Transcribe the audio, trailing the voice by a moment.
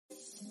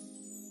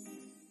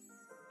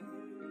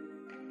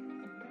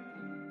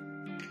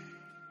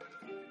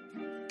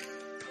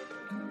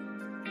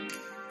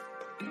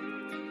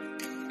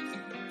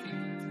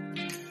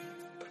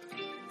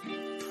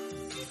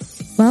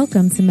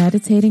Welcome to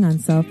Meditating on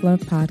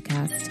Self-Love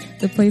Podcast,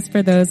 the place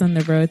for those on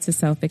the road to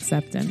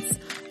self-acceptance,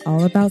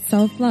 all about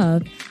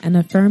self-love and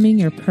affirming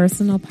your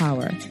personal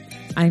power.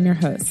 I'm your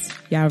host,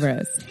 Yao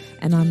Rose,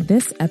 and on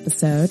this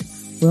episode,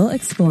 we'll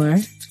explore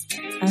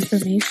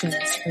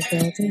affirmations for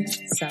building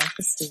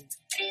self-esteem.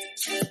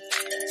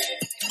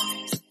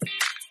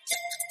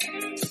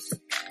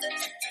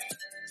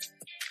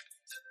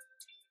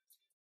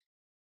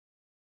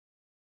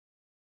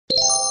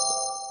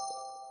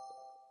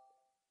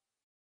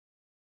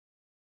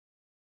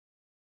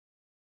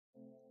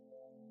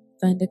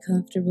 Find a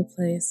comfortable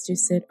place to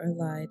sit or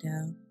lie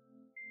down.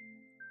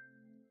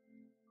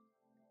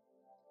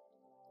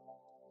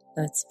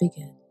 Let's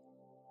begin.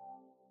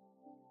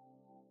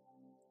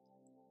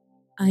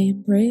 I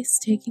embrace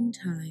taking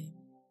time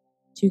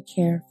to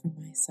care for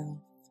myself.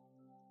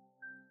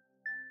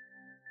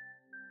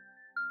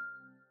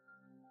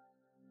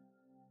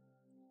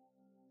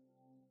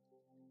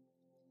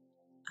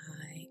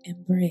 I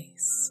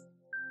embrace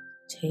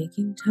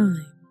taking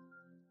time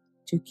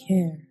to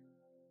care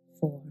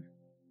for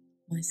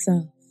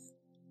myself.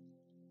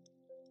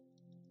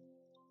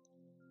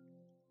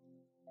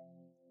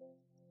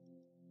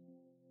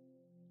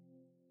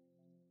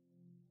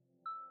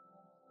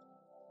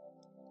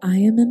 I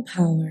am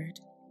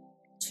empowered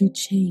to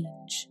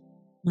change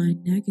my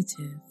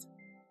negative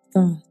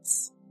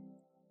thoughts.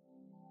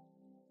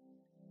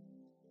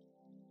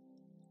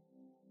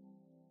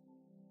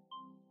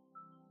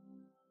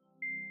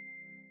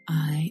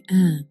 I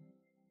am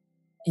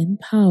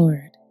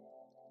empowered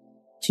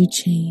to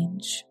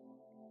change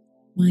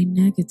my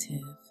negative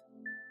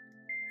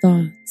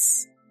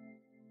thoughts.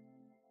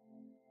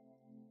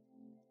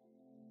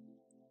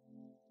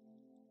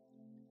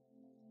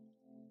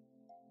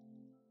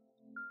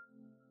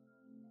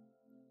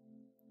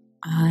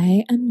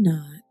 I am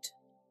not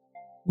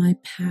my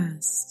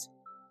past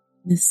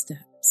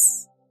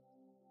missteps.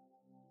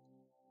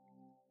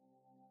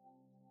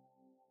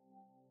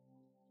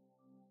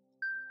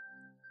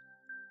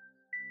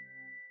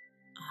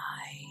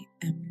 I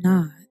am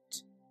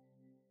not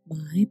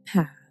my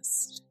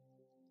past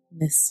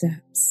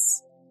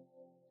missteps.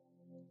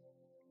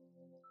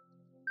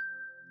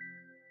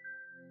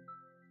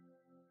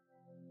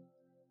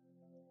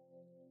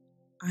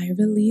 I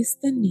release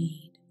the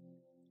need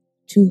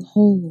to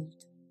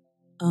hold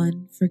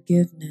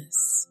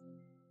unforgiveness.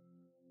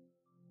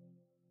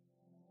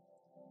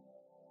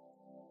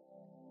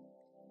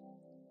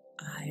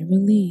 I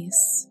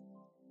release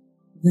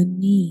the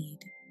need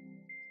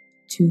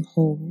to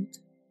hold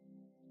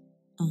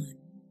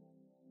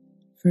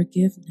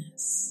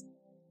unforgiveness.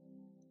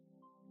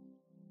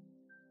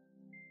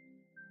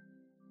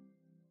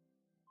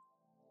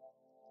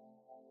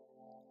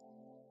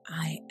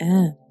 I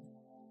am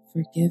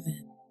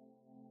forgiven.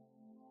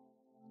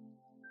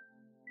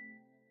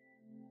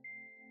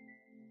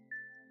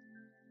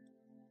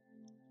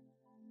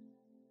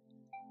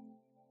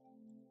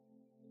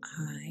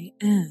 I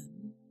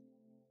am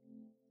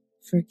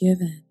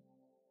forgiven.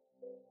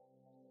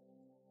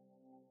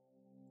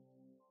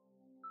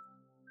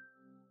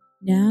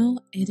 Now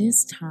it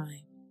is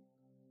time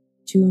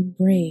to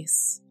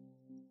embrace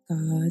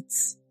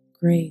God's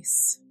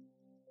grace.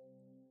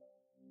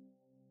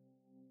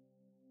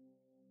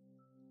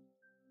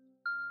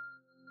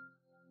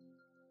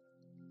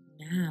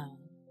 Now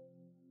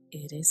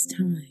it is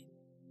time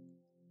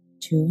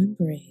to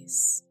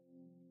embrace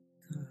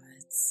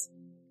God's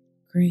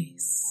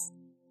grace.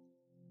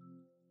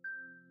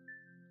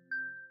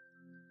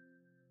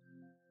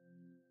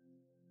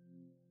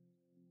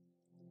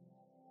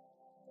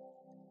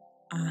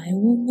 I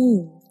will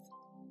move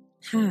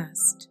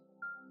past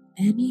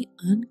any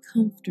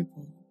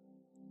uncomfortable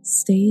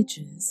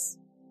stages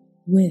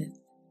with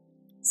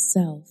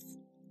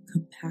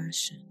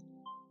self-compassion.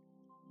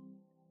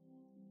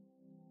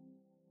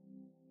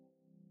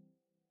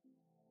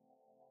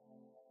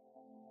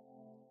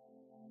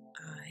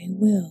 I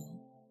will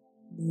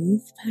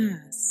move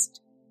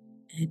past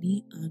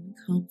any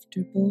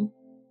uncomfortable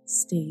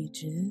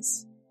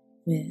stages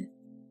with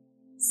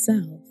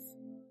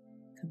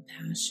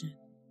self-compassion.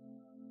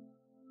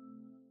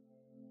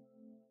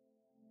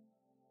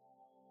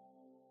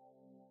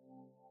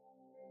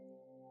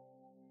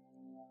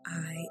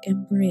 I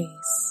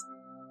embrace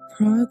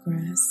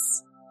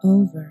progress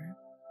over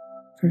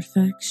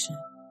perfection.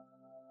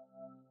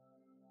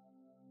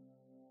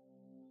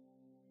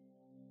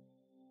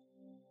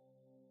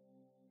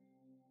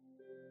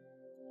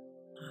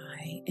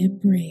 I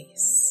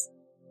embrace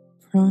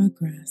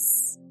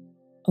progress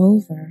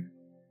over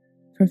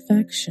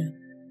perfection.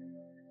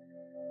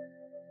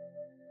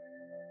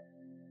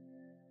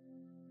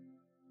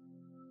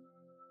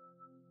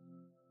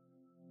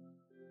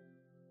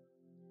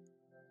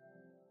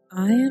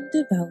 I am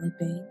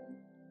developing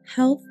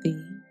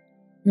healthy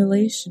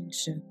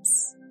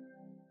relationships.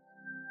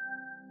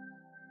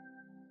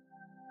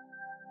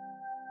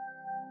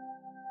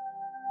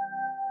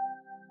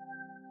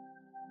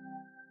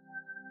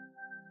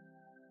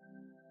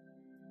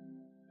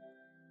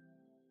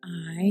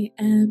 I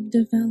am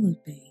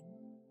developing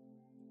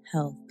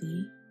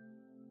healthy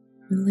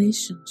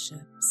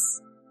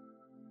relationships.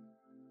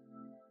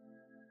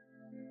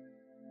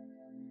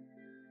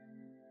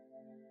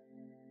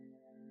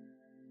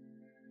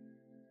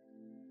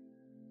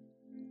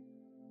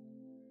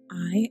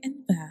 I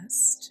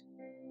invest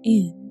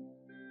in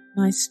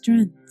my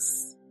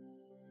strengths.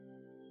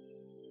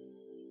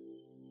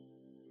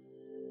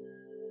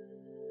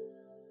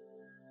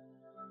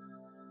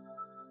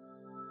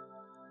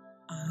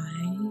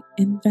 I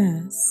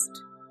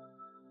invest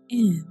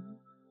in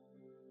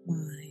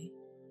my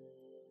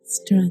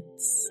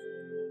strengths.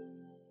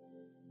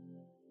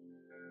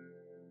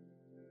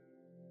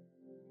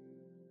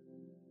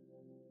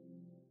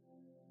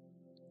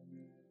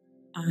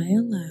 I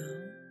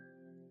allow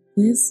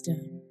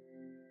wisdom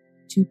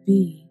to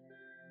be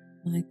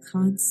my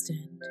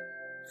constant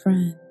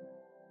friend.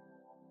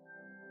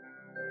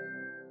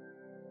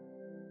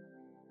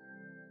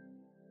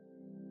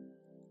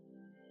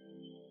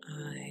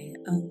 I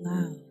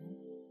allow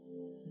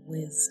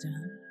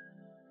wisdom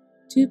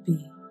to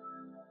be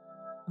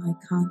my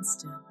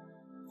constant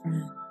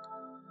friend.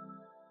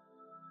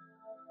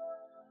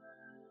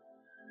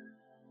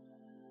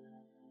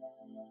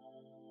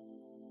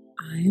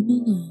 I am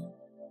alone,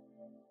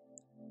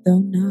 though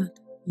not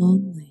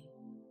lonely.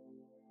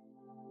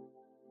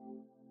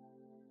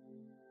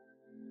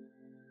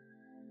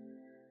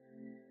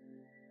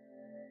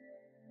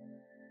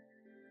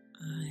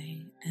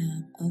 I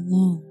am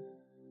alone,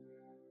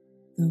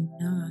 though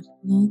not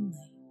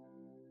lonely.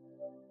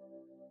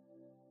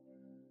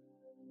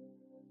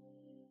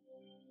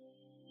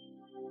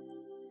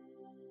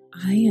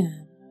 I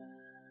am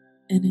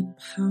an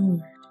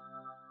empowered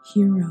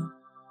hero.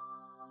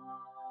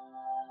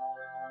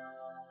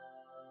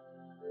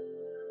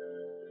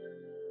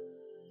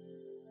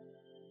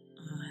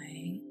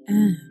 I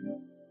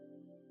am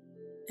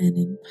an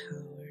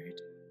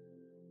empowered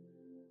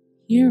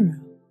hero.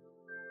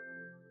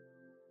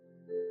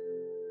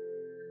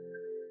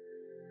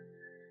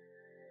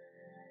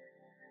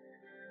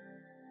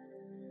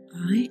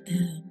 I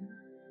am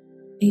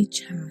a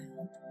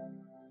child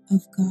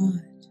of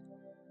God.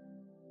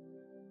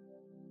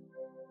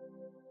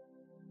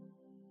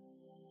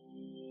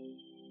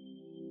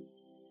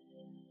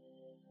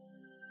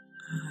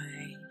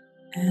 I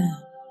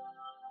am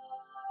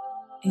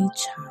a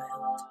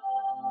child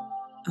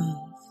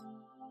of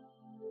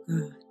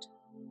God.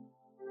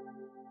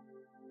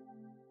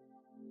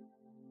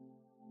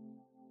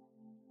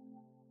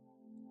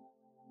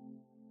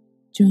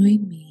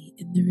 Join me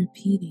in the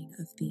repeating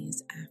of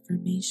these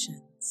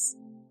affirmations.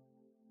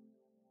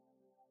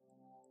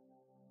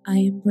 I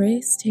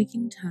embrace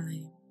taking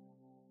time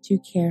to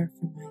care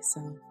for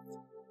myself.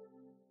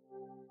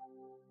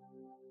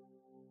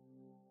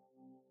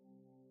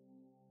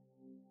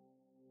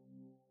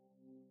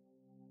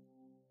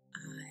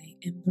 I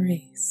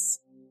embrace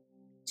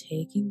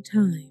taking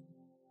time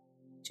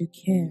to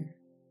care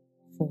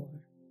for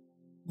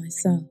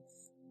myself.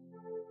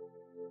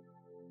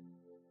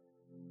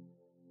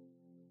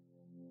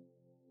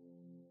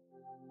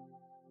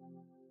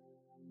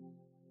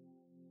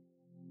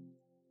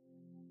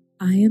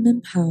 I am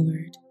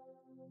empowered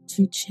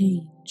to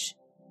change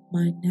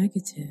my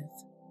negative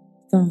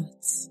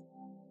thoughts.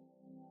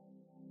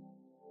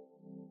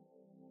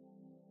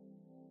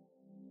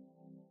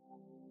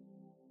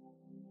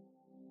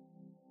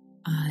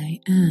 I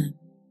am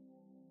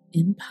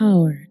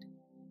empowered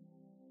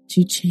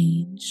to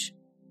change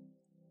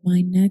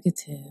my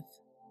negative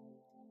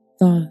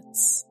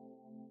thoughts.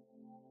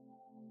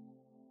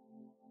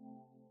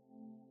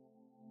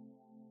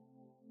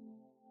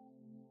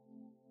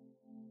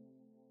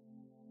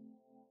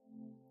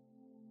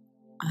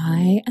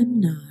 I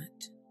am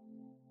not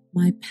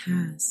my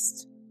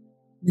past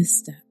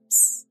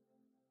missteps.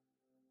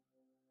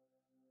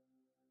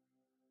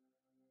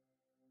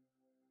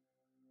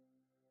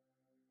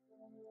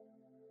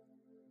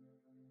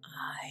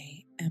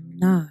 I am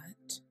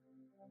not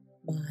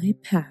my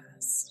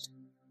past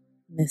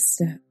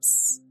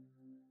missteps.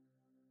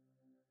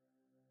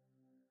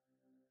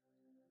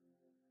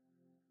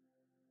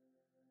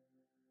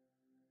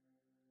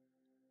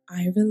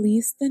 I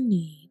release the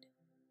need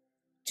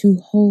to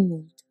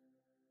hold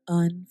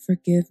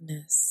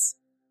unforgiveness.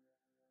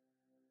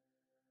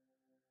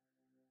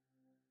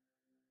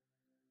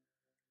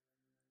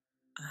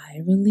 I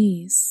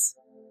release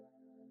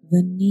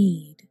the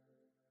need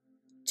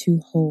to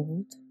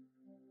hold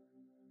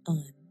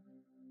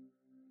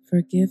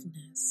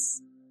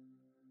unforgiveness.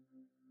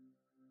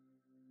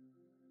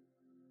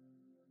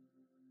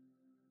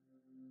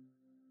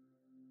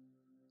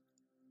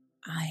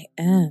 I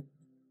am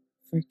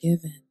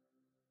forgiven.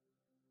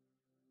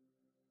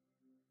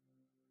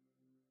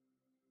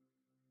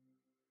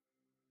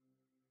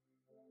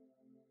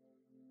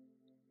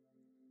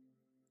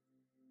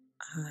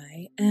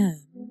 I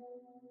am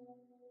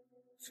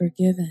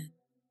forgiven.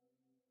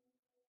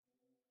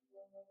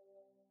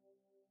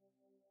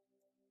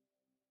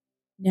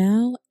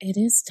 Now it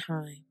is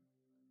time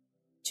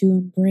to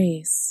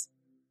embrace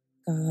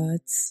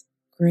God's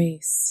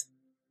grace.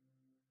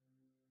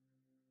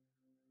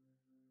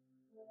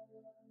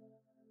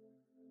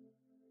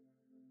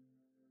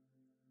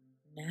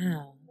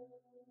 Now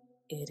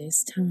it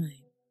is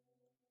time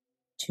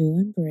to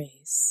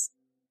embrace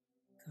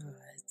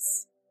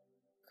God's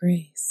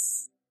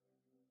grace.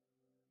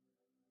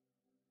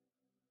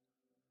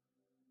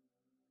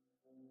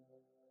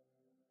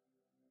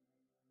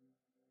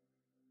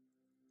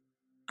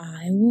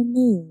 I will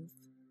move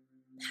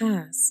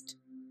past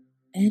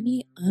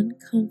any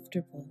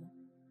uncomfortable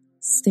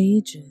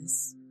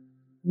stages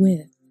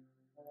with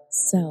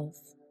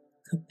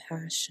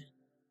self-compassion.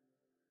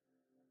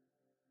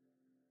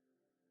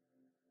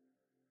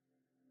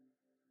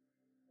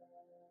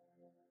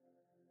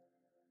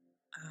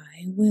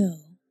 I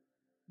will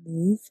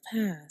move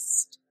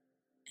past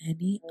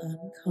any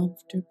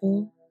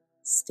uncomfortable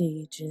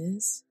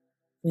stages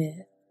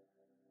with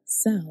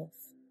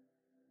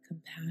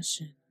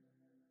self-compassion.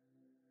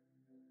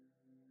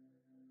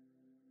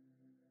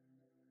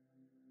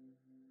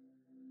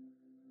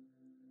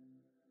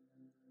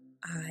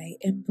 I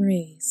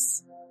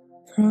embrace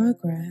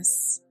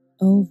progress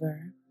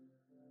over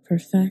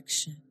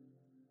perfection.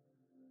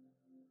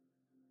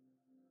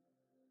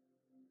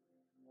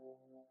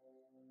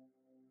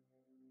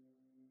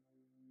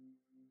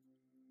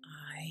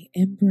 I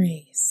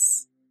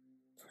embrace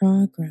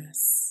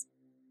progress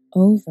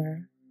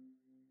over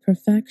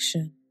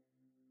perfection.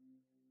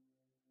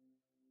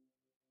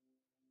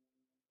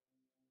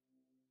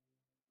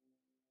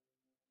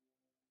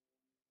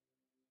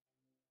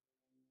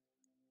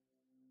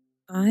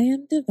 I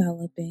am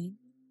developing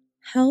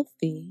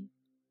healthy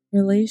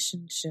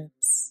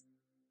relationships.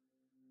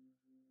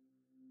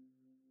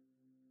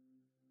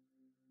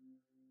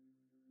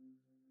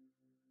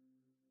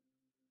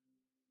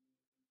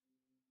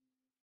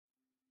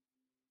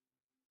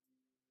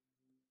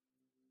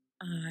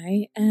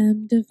 I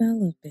am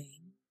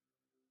developing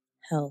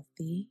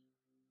healthy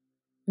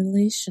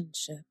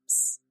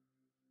relationships.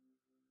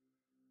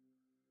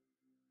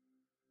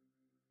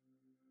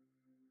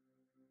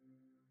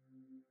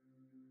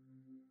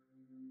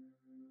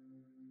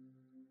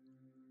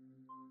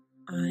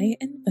 I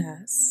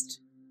invest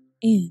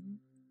in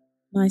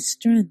my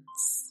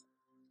strengths.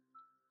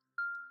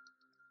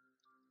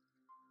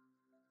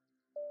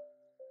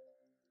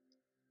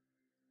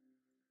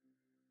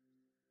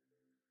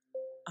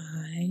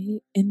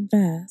 I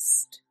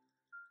invest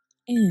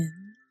in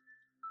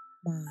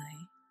my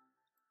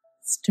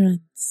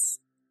strengths.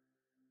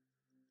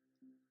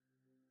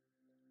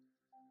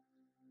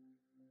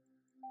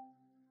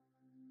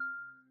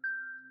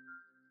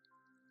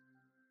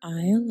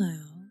 I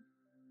allow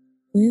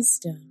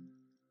wisdom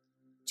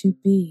to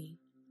be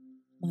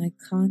my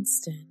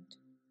constant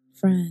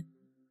friend.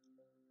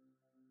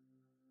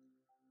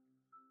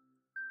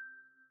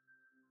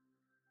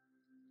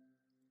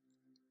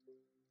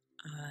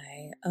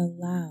 I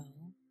allow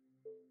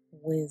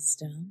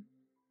wisdom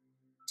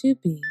to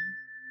be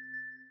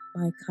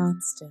my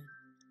constant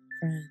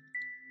friend.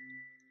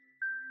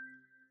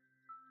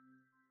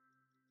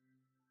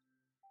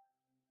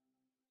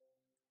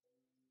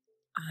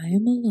 I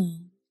am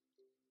alone,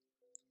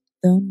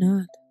 though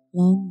not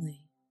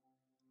lonely.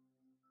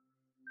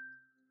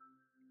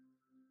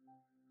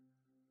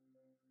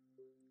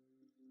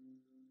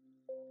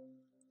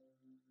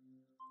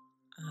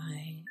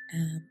 I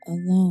am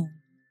alone,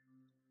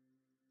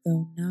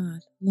 though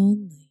not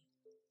lonely.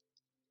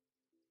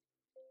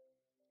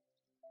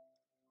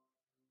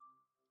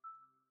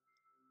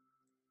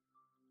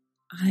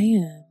 I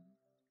am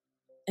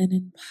an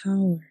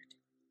empowered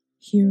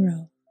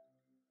hero.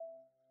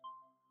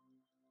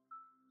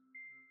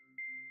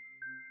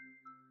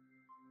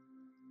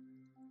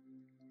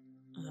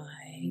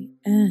 I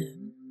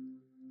am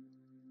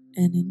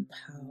an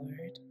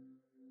empowered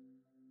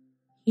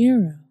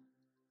hero.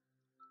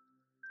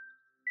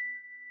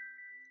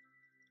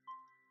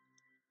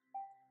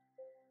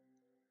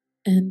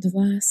 And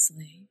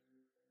lastly,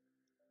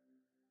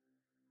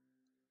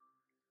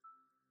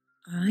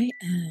 I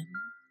am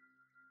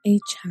a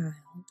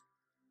child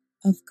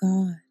of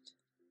God.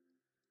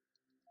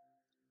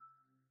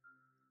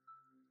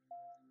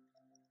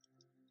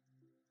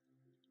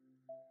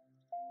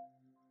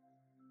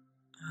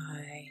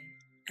 I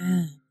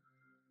am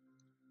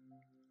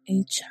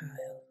a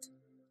child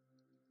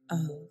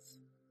of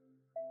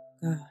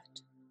God.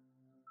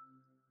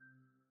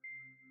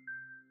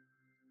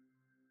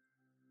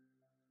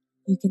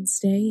 You can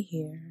stay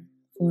here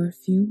for a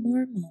few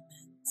more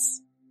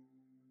moments,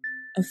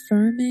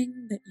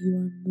 affirming that you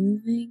are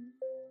moving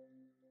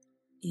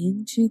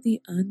into the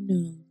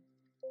unknown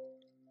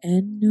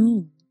and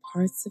known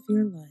parts of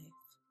your life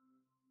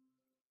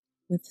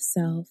with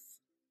self-esteem.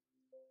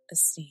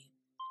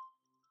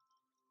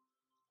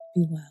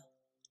 Be well.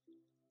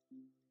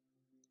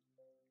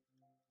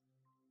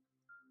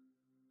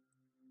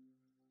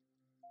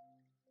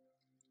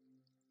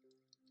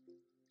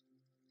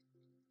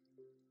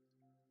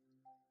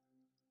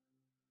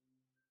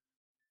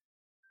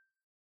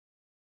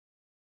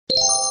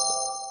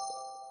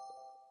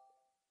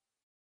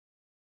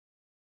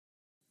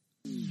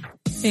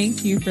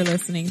 Thank you for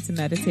listening to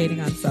Meditating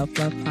on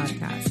Self-Love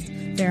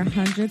podcast. There are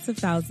hundreds of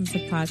thousands of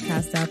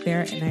podcasts out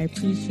there, and I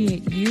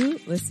appreciate you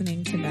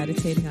listening to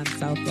Meditating on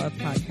Self-Love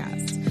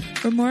podcast.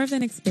 For more of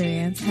an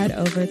experience, head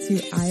over to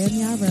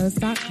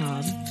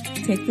IamYaRose.com,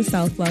 take the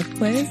self-love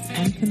quiz,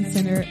 and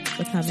consider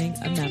becoming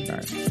a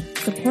member.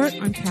 Support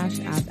on Cash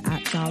App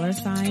at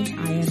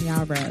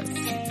 $IamYaRose.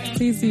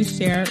 Please do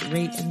share,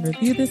 rate, and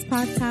review this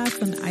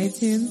podcast on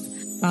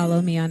iTunes.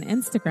 Follow me on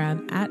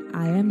Instagram at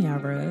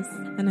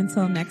IamYaRose. And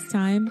until next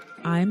time,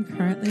 I'm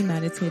currently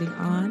meditating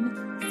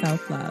on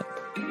self-love.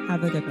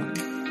 Have a good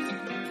one.